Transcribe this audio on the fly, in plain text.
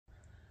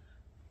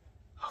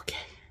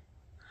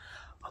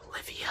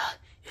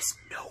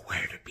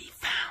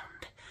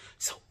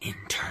So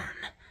intern,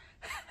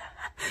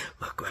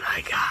 look what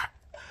I got.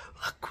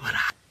 Look what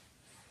I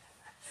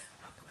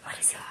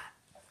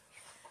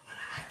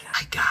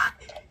got.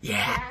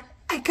 Yeah, Dad?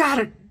 I got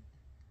it.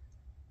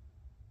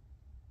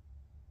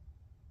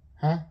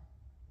 Huh?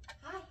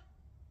 Hi.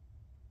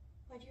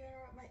 Why'd you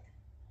interrupt my...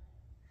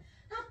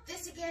 Not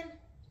this again,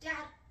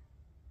 Dad.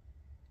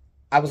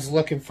 I was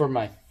looking for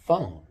my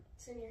phone.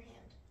 It's in your hand.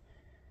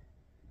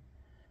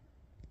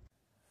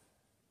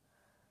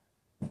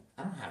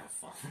 I don't have a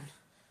phone.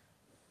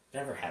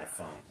 Never had a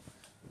phone.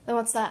 Then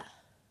what's that?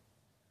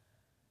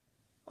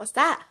 What's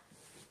that?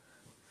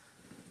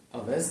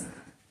 Oh, this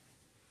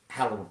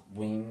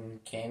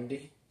Halloween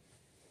candy.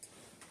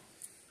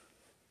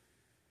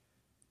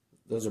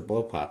 Those are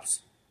blow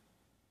pops.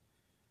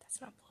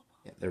 That's not blow pop.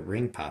 Yeah, they're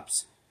ring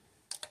pops.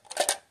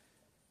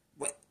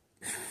 What?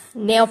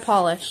 Nail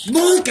polish.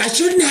 Look, I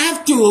shouldn't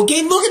have to,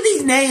 okay? Look at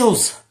these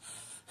nails.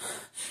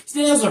 These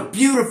nails are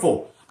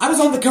beautiful. I was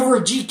on the cover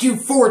of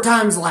GQ 4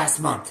 times last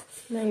month.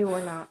 No, you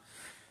were not.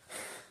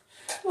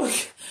 Look,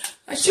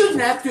 I shouldn't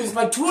have to. It's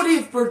my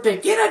 20th birthday.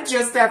 Can't I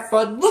just have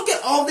fun? Look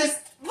at all this.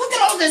 Look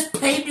at all this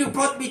pain you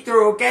put me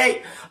through,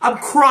 okay? I'm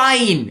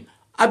crying.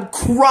 I'm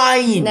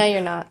crying. No,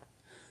 you're not.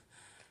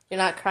 You're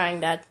not crying,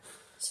 Dad.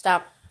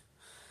 Stop.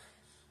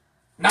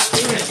 Not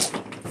doing it.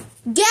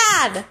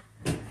 Dad!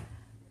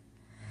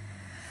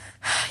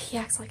 He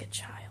acts like a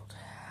child.